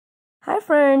Hi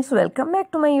friends, welcome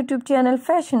back to my YouTube channel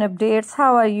Fashion Updates.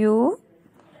 How are you?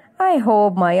 I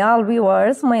hope my all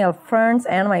viewers, my all friends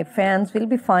and my fans will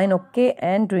be fine, okay,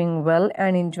 and doing well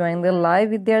and enjoying their life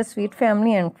with their sweet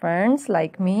family and friends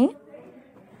like me.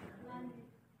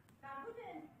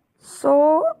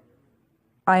 So,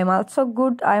 I am also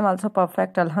good. I am also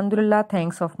perfect. Alhamdulillah,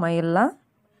 thanks of my Allah.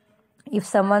 If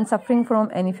someone suffering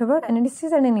from any fever, any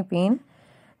disease and any pain,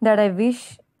 that I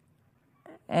wish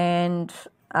and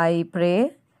I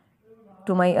pray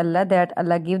to my Allah that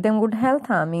Allah give them good health.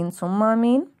 Ameen summa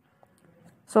ameen.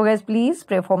 So guys, please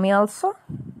pray for me also.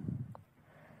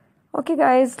 Okay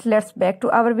guys, let's back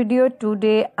to our video.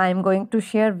 Today I'm going to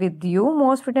share with you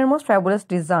most pretty and most fabulous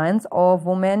designs of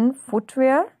women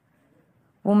footwear,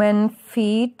 women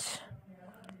feet,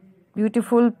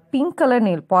 beautiful pink color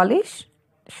nail polish,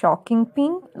 shocking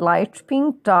pink, light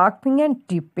pink, dark pink and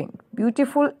deep pink.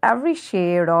 Beautiful every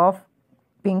shade of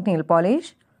pink nail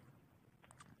polish.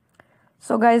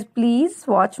 So guys, please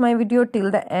watch my video till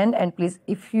the end, and please,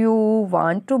 if you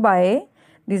want to buy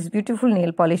this beautiful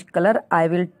nail polish color, I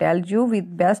will tell you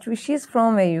with best wishes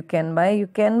from where you can buy. You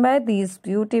can buy these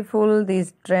beautiful,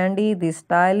 these trendy, these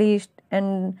stylish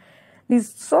and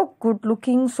these so good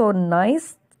looking, so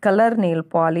nice color nail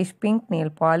polish, pink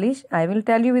nail polish. I will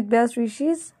tell you with best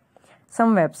wishes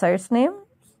some websites name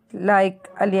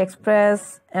like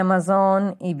AliExpress,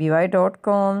 Amazon,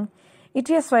 eBay.com,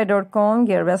 ETSY.com,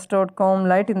 Gearbest.com,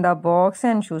 Light in the Box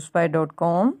and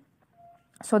Shoespy.com.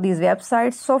 So these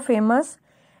websites so famous,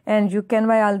 and you can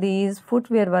buy all these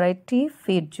footwear variety,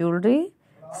 feet jewelry,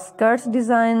 skirts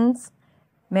designs,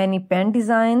 many pant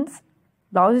designs,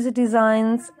 blouses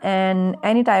designs and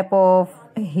any type of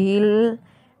heel,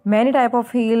 many type of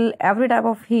heel, every type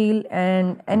of heel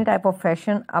and any type of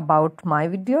fashion about my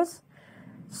videos.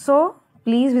 So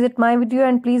please visit my video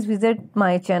and please visit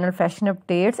my channel Fashion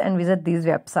Updates and visit these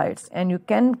websites, and you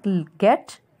can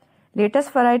get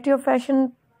latest variety of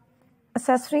fashion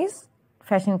accessories,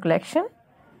 fashion collection,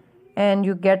 and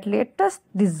you get latest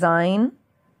design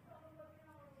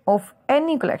of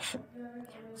any collection.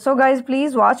 So guys,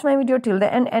 please watch my video till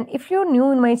the end, and if you're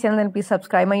new in my channel then please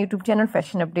subscribe my YouTube channel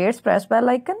Fashion Updates, press bell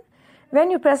icon.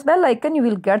 When you press bell icon you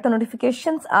will get the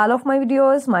notifications, all of my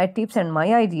videos, my tips and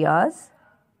my ideas.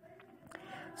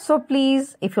 So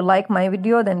please, if you like my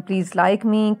video, then please like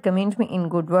me, comment me in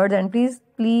good words, and please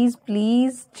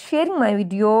sharing my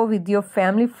video with your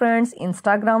family friends,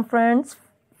 Instagram friends,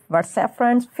 WhatsApp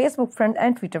friends, Facebook friends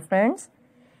and Twitter friends.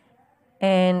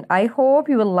 And I hope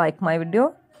you will like my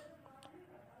video.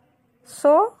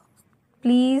 So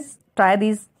please try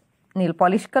this nail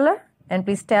polish color and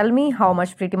please tell me how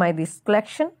much pretty my this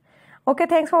collection. Okay,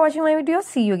 thanks for watching my video.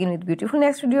 See you again with beautiful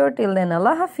next video. Till then,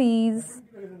 Allah Hafiz.